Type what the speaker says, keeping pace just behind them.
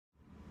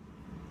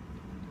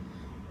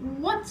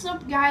What's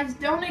up guys,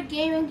 Donut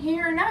Gaming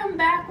here, and I'm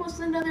back with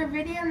another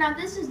video. Now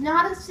this is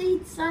not a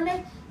Seed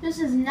Sunday, this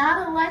is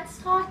not a Let's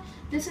Talk,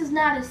 this is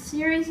not a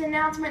series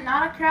announcement,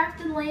 not a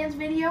Crafted Lands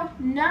video,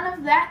 none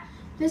of that.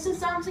 This is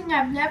something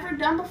I've never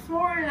done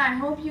before and I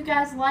hope you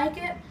guys like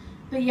it.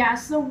 But yeah,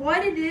 so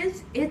what it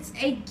is, it's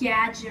a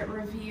gadget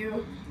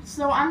review.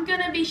 So I'm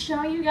going to be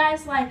showing you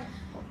guys like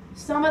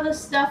some of the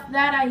stuff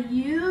that I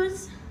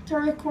use to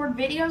record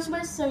videos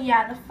with. So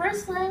yeah, the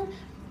first thing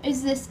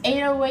is this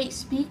 808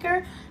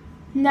 speaker.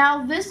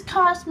 Now this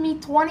cost me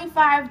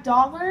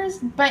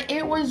 $25, but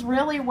it was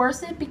really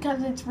worth it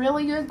because it's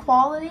really good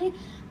quality.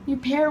 You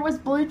pair it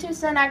with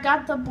Bluetooth, and I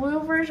got the blue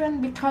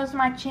version because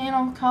my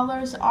channel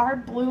colors are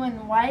blue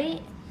and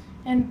white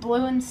and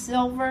blue and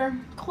silver.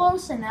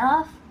 Close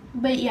enough.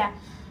 But yeah,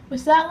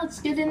 with that, let's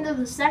get into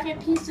the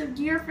second piece of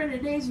gear for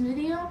today's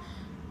video.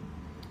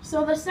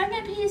 So the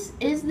second piece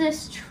is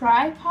this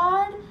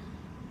tripod.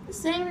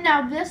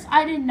 Now this,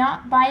 I did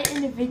not buy it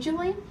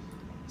individually.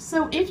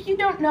 So if you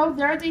don't know,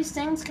 there are these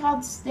things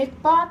called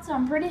stick bots.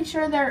 I'm pretty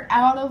sure they're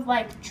out of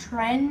like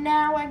trend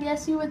now, I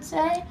guess you would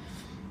say.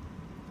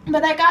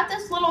 But I got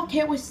this little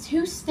kit with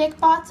 2 stick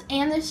bots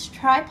and this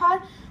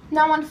tripod.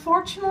 Now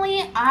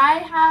unfortunately, I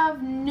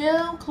have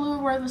no clue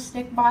where the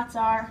stick bots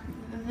are.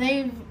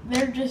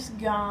 They're just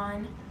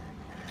gone.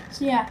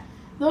 So yeah,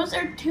 those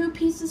are 2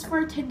 pieces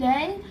for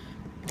today.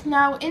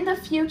 Now, in the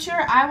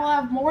future, I will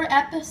have more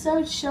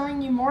episodes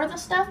showing you more of the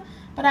stuff,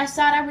 but I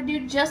thought I would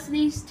do just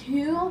these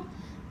 2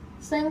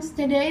 things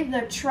today,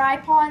 the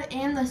tripod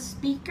and the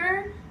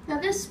speaker. Now,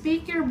 this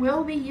speaker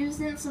will be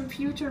used in some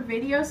future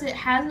videos. It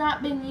has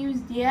not been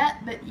used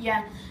yet, but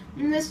yeah.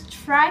 And this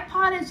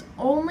tripod has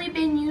only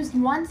been used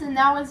once, and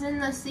that was in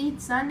the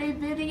Seed Sunday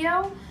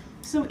video.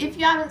 So if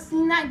you haven't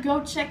seen that,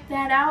 go check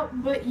that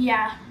out. But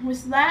yeah,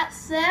 with that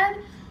said,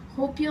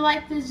 hope you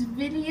like this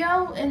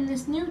video and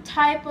this new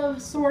type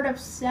of sort of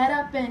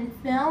setup and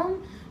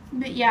film.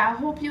 But yeah, I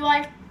hope you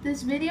like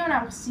this video, and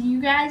I will see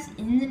you guys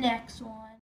in the next one.